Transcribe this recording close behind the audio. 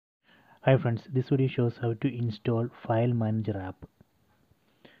Hi friends, this video shows how to install File Manager app.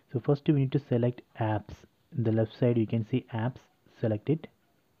 So first we need to select apps. In the left side you can see apps, select it.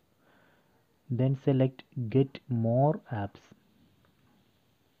 Then select get more apps.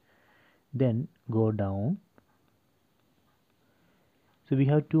 Then go down. So we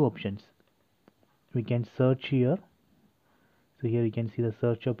have two options. We can search here. So here you can see the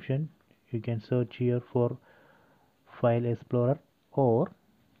search option. You can search here for File Explorer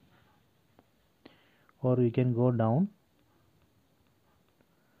or you can go down.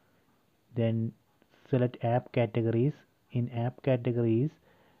 Then select app categories. In app categories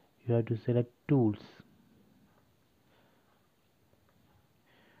you have to select tools.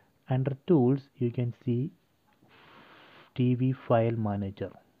 Under tools you can see TV file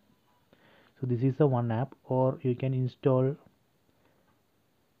manager. So this is the one app, or you can install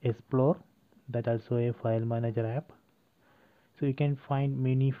Explore, that also a file manager app. So you can find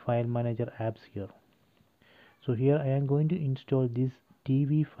many file manager apps here. So here I am going to install this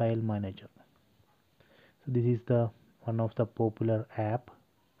TV file manager. So this is the one of the popular app,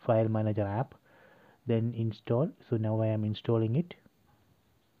 file manager app. Then install. So now I am installing it.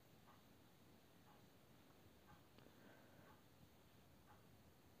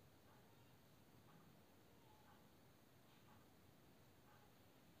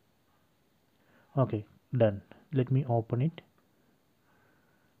 Okay, done. Let me open it.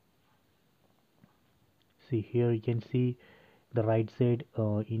 See, here you can see the right side,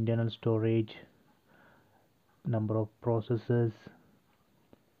 internal storage, number of processes.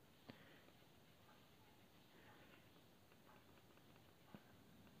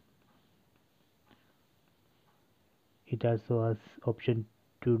 It also has option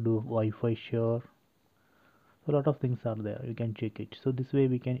to do Wi-Fi share. A lot of things are there, you can check it. So this way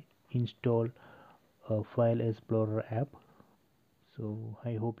we can install a File Explorer app. So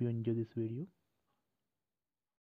I hope you enjoy this video.